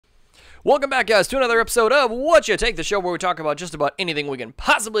Welcome back, guys, to another episode of What You Take, the show where we talk about just about anything we can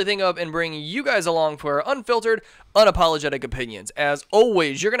possibly think of and bring you guys along for our unfiltered, unapologetic opinions. As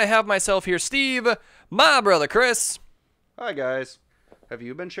always, you're going to have myself here, Steve, my brother Chris. Hi, guys. Have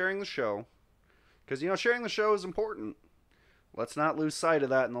you been sharing the show? Because, sharing the show is important. Let's not lose sight of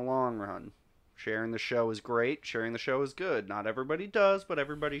that in the long run. Sharing the show is great. Sharing the show is good. Not everybody does, but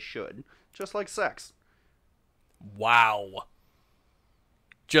everybody should. Just like sex. Wow.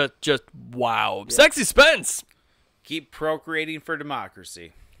 Just wow. Yeah. Sexy Spence. Keep procreating for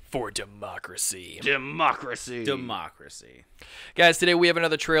democracy. For democracy. Democracy. Democracy. Guys, today we have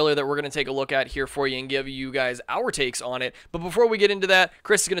another trailer that we're going to take a look at here for you and give you guys our takes on it. But before we get into that,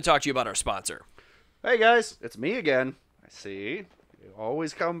 Chris is going to talk to you about our sponsor. Hey, guys. It's me again. I see. You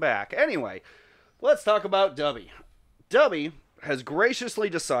always come back. Anyway, let's talk about Dubby. Dubby has graciously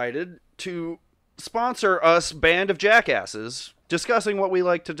decided to sponsor us band of jackasses discussing what we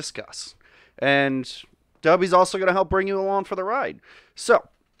like to discuss. And Dubby's also going to help bring you along for the ride. So,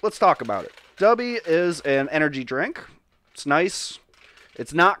 let's talk about it. Dubby is an energy drink. It's nice.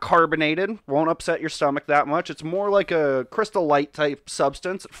 It's not carbonated. Won't upset your stomach that much. It's more like a Crystal Light type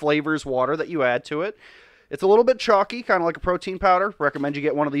substance. It flavors water that you add to it. It's a little bit chalky, kind of like a protein powder. Recommend you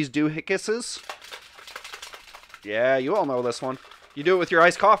get one of these doohiccuses. Yeah, you all know this one. You do it with your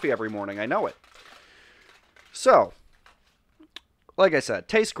iced coffee every morning. I know it. So, like I said,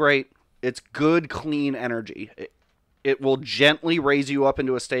 tastes great. It's good, clean energy. It will gently raise you up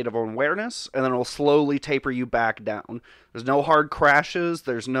into a state of awareness, and then it will slowly taper you back down. There's no hard crashes.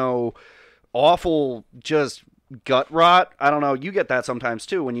 There's no awful just gut rot. I don't know. You get that sometimes,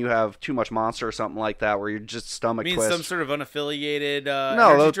 too, when you have too much Monster or something like that, where you're just stomach twist. Some sort of unaffiliated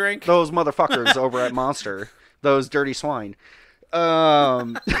energy drink? Those motherfuckers over at Monster. Those dirty swine.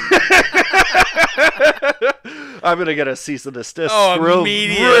 I'm gonna get a cease and desist real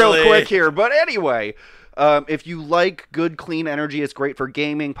quick here. But anyway, if you like good, clean energy, it's great for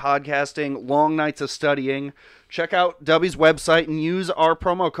gaming, podcasting, long nights of studying. Check out Dubby's website and use our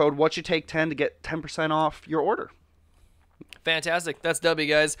promo code WhatYouTake10 to get 10% off your order. Fantastic. That's Dubby,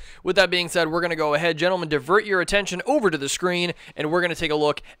 guys. With that being said, we're going to go ahead, gentlemen, divert your attention over to the screen, and we're going to take a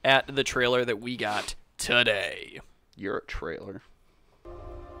look at the trailer that we got today. You're a trailer.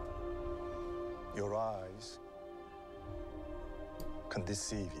 Your eyes can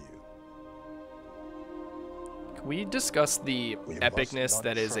deceive you. Can we discuss the epicness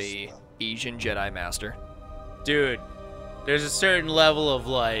that is a Asian Jedi Master? Dude, there's a certain level of,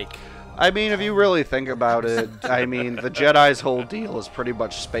 like... I mean, if you really think about it, I mean, the Jedi's whole deal is pretty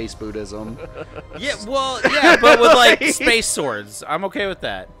much space Buddhism. Yeah, well, yeah, but with, like, space swords. I'm okay with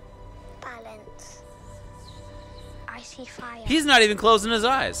that. Balance. I see fire. He's not even closing his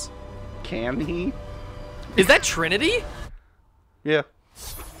eyes. Can he? Is that Trinity? Yeah.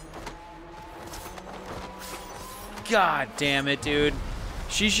 God damn it, dude.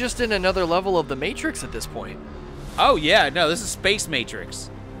 She's just in another level of the Matrix at this point. Oh, yeah, no, this is Space Matrix.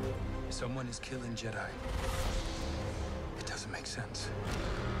 Someone is killing Jedi. It doesn't make sense.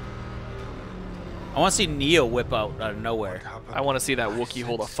 I want to see Neo whip out of nowhere. I want to see that Wookiee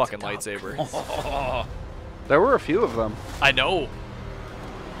hold a fucking lightsaber. Oh. There were a few of them. I know.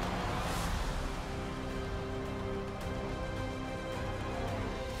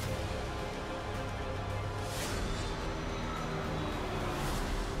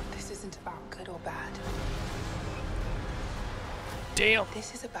 This isn't about good or bad. Damn.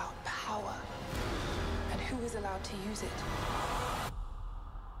 This is about power and who is allowed to use it.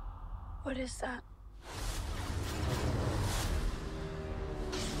 What is that?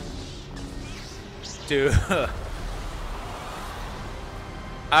 Dude.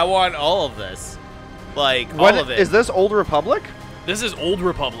 I want all of this. Like, all of it. Is this Old Republic? This is Old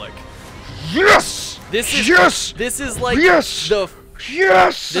Republic. Yes! This is yes! This is like yes! the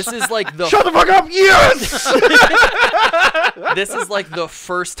yes! This is like the Shut the fuck up! Yes! This is like the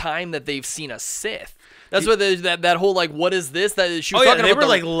first time that they've seen a Sith. That's what that whole like, what is this? That she was talking they about were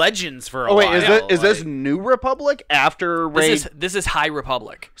like legends for a wait, while. is this New Republic after Rey? This is High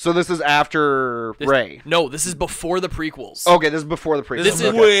Republic. So this is after Rey. No, this is before the prequels. Okay, this is before the prequels. This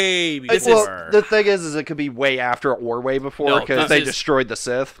is way before. Well, the thing is it could be way after or way before because they destroyed the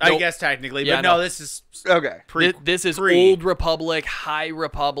Sith. I guess technically, Yeah, but no, this is okay. This is Old Republic, High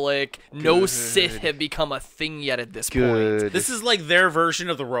Republic. Good. No Sith have become a thing yet at this point. This is like their version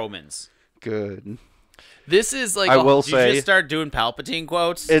of the Romans. Good. This is like I will You say just start doing Palpatine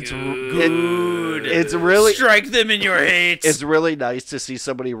quotes. it's it's really strike them in your hate. it's really nice to see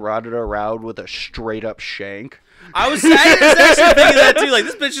somebody running around with a straight up shank. I was actually thinking that too. Like,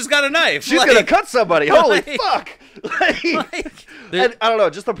 this bitch just got a knife. She's like, gonna cut somebody. Holy like- fuck! And I don't know,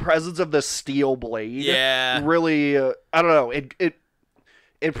 just the presence of the steel blade. Yeah. Really, I don't know.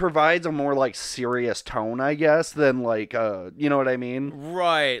 It provides a more like serious tone, I guess, than like you know what I mean?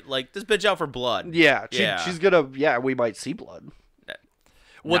 Right. Like, this bitch out for blood. Yeah. Yeah. She's gonna. Yeah, we might see blood.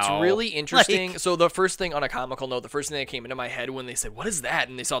 What's No. really interesting, Like- so the first thing on a comical note, the first thing that came into my head when they said, "What is that?"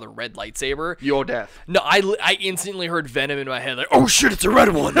 and they saw the red lightsaber. Your death. No, I instantly heard Venom in my head, like, "Oh shit, it's a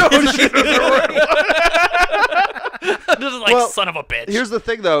red one!" Oh shit! This is like, Well, son of a bitch. Here's the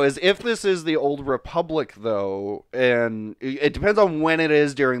thing, though, is if this is the Old Republic, though, and it depends on when it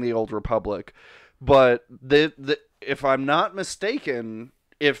is during the Old Republic, but if I'm not mistaken,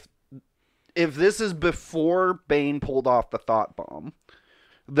 if this is before Bane pulled off the thought bomb,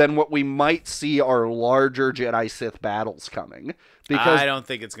 then what we might see are larger Jedi Sith battles coming. Because I don't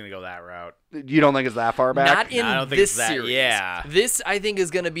think it's going to go that route. you don't think it's that far back? Not in I don't think this it's that- series. yeah. This, I think,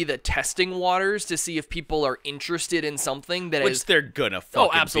 is going to be the testing waters to see if people are interested in something that Which is... they're going to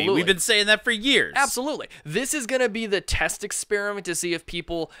fucking absolutely. be. We've been saying that for years. Absolutely. This is going to be the test experiment to see if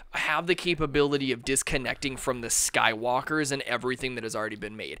people have the capability of disconnecting from the Skywalkers and everything that has already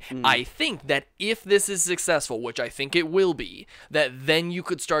been made. I think that if this is successful, which I think it will be, that then you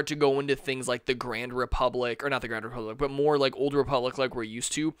could start to go into things like the Grand Republic, or not the Grand Republic, but more like Old Republic like we're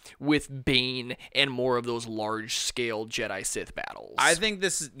used to, with Bane and more of those large-scale Jedi Sith battles. I think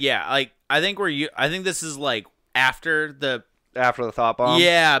this is, yeah, like, I think this is, like, after the... After the thought bomb?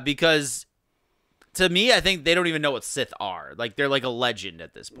 Yeah, because... To me, I think they don't even know what Sith are. Like, they're like a legend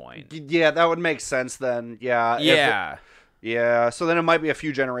at this point. Yeah, that would make sense then. Yeah. Yeah. Yeah, so then it might be a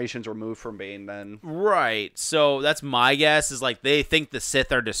few generations removed from Bane then. Right. So that's my guess, is like they think the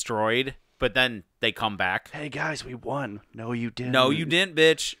Sith are destroyed, but then they come back. Hey guys, we won. No, you didn't. No, you didn't,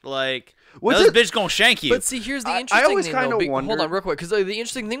 bitch. Like, Was this it- bitch gonna shank you. But see, here's the I interesting always thing, kinda though. Hold wondered- on, real quick, because the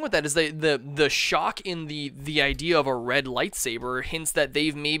interesting thing with that is the shock in the idea of a red lightsaber hints that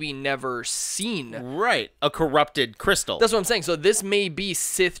they've maybe never seen. Right. A corrupted crystal. That's what I'm saying. So this may be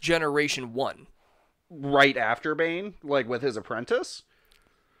Sith Generation 1. Right after Bane, like with his apprentice?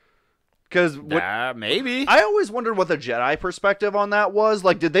 Because Maybe. I always wondered what the Jedi perspective on that was.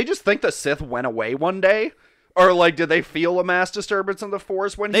 Like, did they just think the Sith went away one day? Or, like, did they feel a mass disturbance in the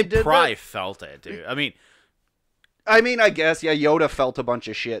Force when They he did probably that? felt it, dude. I mean, I guess, yeah, Yoda felt a bunch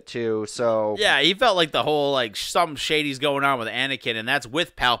of shit, too, so... Yeah, he felt like the whole, like, something shady's going on with Anakin, and that's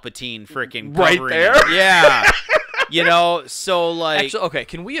with Palpatine freaking Right covering there? it. Yeah. You know, so, like... Actually, okay,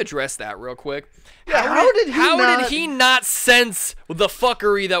 can we address that real quick? Yeah, how did he not sense the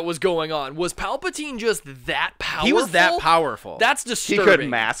fuckery that was going on? Was Palpatine just that powerful? he was that powerful. That's He disturbing. couldn't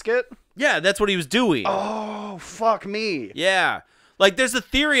mask it? Yeah, that's what he was doing. Oh, fuck me. Yeah. Like, there's a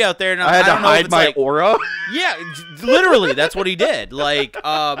theory out there, and I had to don't know if hide it's my like, aura. Yeah, literally, that's what he did. Like,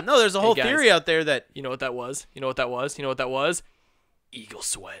 no, there's a whole guys. theory out there that You know what that was? You know what that was? You know what that was? Eagle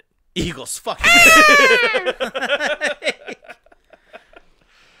sweat. Eagles fucking...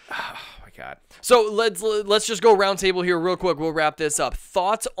 Oh, my God. So let's just go round table here real quick. We'll wrap this up.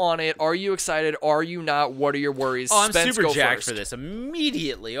 Thoughts on it? Are you excited? Are you not? What are your worries? Oh, I'm Spence, super go jacked first. for this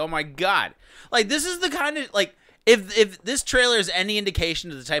immediately. Oh, my God. Like, this is the kind of, like... If this trailer is any indication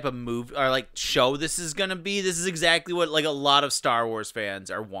of the type of move or like show this is gonna be, this is exactly what like a lot of Star Wars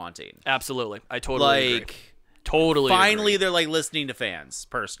fans are wanting. Absolutely, I totally agree. Like, Totally. finally, agree. they're like listening to fans.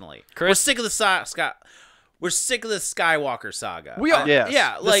 Personally, Chris? we're sick of the we're sick of the Skywalker saga. We are. Yes.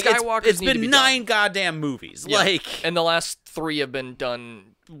 Yeah, The like Skywalkers it's need to been be 9 done. goddamn movies. Yeah. Like, and the last 3 have been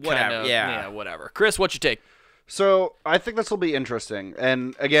done. Whatever, Kinda, yeah. whatever. Chris, what's your take? So, I think this will be interesting.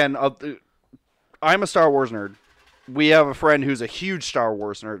 And, again, I'm a Star Wars nerd. We have a friend who's a huge Star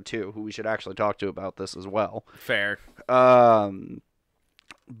Wars nerd, too, who we should actually talk to about this as well. fair. But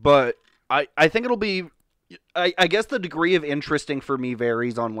I think it'll be... I guess the degree of interesting for me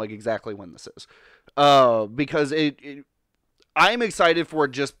varies on, like, exactly when this is. Because I'm excited for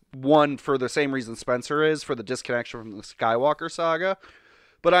it just, one, for the same reason Spencer is, for the disconnection from the Skywalker saga.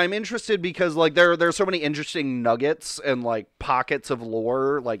 But I'm interested because, like, there's so many interesting nuggets and, like, pockets of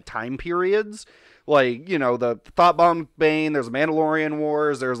lore, like, time periods. Like, you know, the Thought Bomb Bane, there's Mandalorian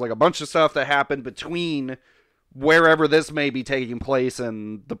Wars, there's, like, a bunch of stuff that happened between wherever this may be taking place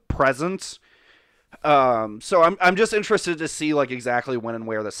and the present. So I'm just interested to see, like, exactly when and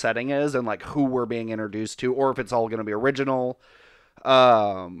where the setting is and, like, who we're being introduced to, or if it's all going to be original,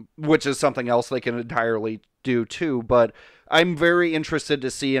 which is something else they can entirely do, too. But I'm very interested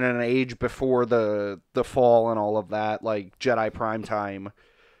to see in an age before the fall and all of that, like Jedi Prime Time,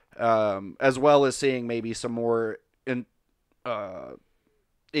 as well as seeing maybe some more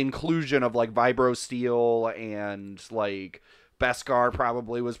inclusion of like vibro steel and like Beskar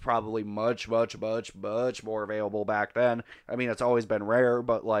was probably much more available back then. I mean, it's always been rare,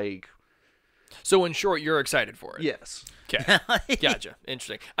 but like. So in short, you're excited for it. Yes. Okay. Gotcha.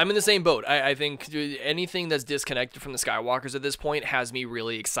 Interesting. I'm in the same boat. I think anything that's disconnected from the Skywalkers at this point has me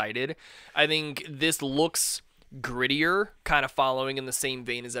really excited. I think this looks grittier, kind of following in the same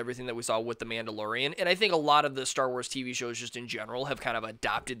vein as everything that we saw with The Mandalorian. And I think a lot of the Star Wars TV shows just in general have kind of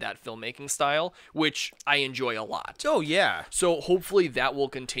adopted that filmmaking style, which I enjoy a lot. Oh, yeah. So hopefully that will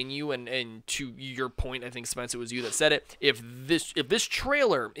continue. And to your point, I think, Spence, it was you that said it. If this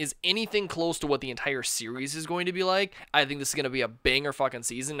trailer is anything close to what the entire series is going to be like, I think this is going to be a banger fucking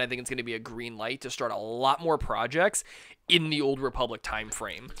season. I think it's going to be a green light to start a lot more projects in the Old Republic time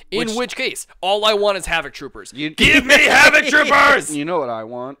frame. In which case, all I want is Havoc Troopers. Give me Havoc Troopers! You know what I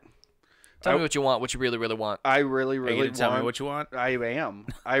want? Tell me what you want, what you really, really want. I really Are you gonna want... tell me what you want? I am.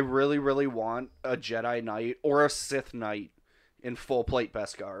 I really want a Jedi Knight or a Sith Knight in full plate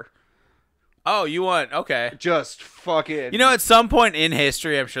Beskar. Oh, you want... Okay. Just fucking... You know, at some point in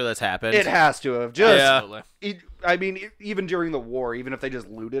history, I'm sure that's happened. It has to have. Just... Absolutely. I mean, even during the war, even if they just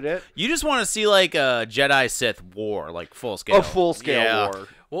looted it. You just want to see, like, a Jedi-Sith war, like, full scale. A full-scale war.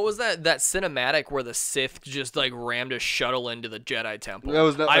 What was that cinematic where the Sith just, like, rammed a shuttle into the Jedi temple? That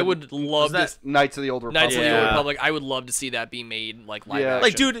was not, I would love to... Knights of the Old Republic. Knights of the Old Republic. I would love to see that be made, like, live action.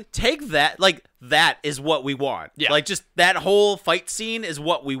 Like, dude, take that. Like, that is what we want. Yeah. Like, just that whole fight scene is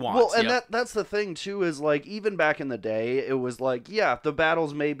what we want. Well, and that's the thing, too, is, like, even back in the day, it was like, yeah, the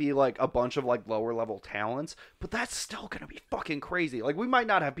battles may be, like, a bunch of, like, lower-level talents, but that's still gonna be fucking crazy. Like, we might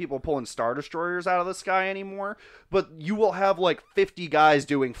not have people pulling Star Destroyers out of the sky anymore, but you will have, like, 50 guys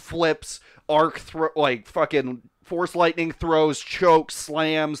doing flips, like, fucking Force lightning throws, chokes,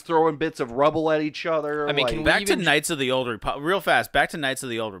 slams, throwing bits of rubble at each other. I mean, like, can we back to even... Knights of the Old Republic, real fast. Back to Knights of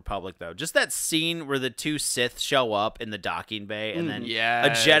the Old Republic, though. Just that scene where the two Sith show up in the docking bay, and then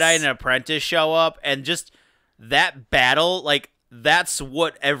yes. a Jedi and an apprentice show up, and just that battle, like, that's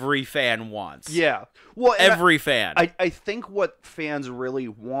what every fan wants. Yeah. Well, every fan. I think what fans really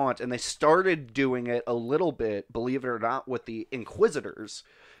want, and they started doing it a little bit, believe it or not, with the Inquisitors,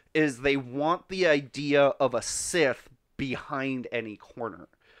 is they want the idea of a Sith behind any corner.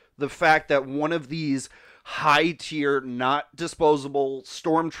 The fact that one of these high-tier, not disposable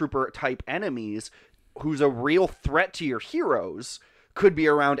stormtrooper-type enemies, who's a real threat to your heroes, could be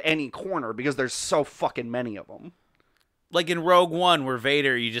around any corner, because there's so fucking many of them. Like in Rogue One, where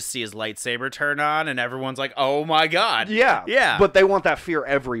Vader, you just see his lightsaber turn on, and everyone's like, oh my god. Yeah. Yeah. But they want that fear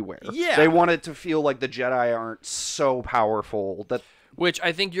everywhere. Yeah. They want it to feel like the Jedi aren't so powerful that... Which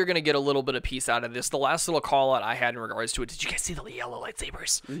I think you're going to get a little bit of peace out of this. The last little call out I had in regards to it, did you guys see the yellow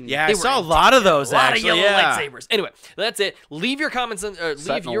lightsabers? Yeah, They I saw a were lot of those, A lot actually. of yellow yeah. lightsabers. Anyway, that's it. Leave your comments,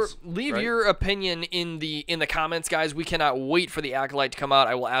 Sentinels, leave right? your opinion in the comments, guys. We cannot wait for the Acolyte to come out.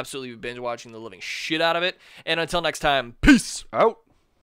 I will absolutely be binge watching the living shit out of it. And until next time, peace. Out.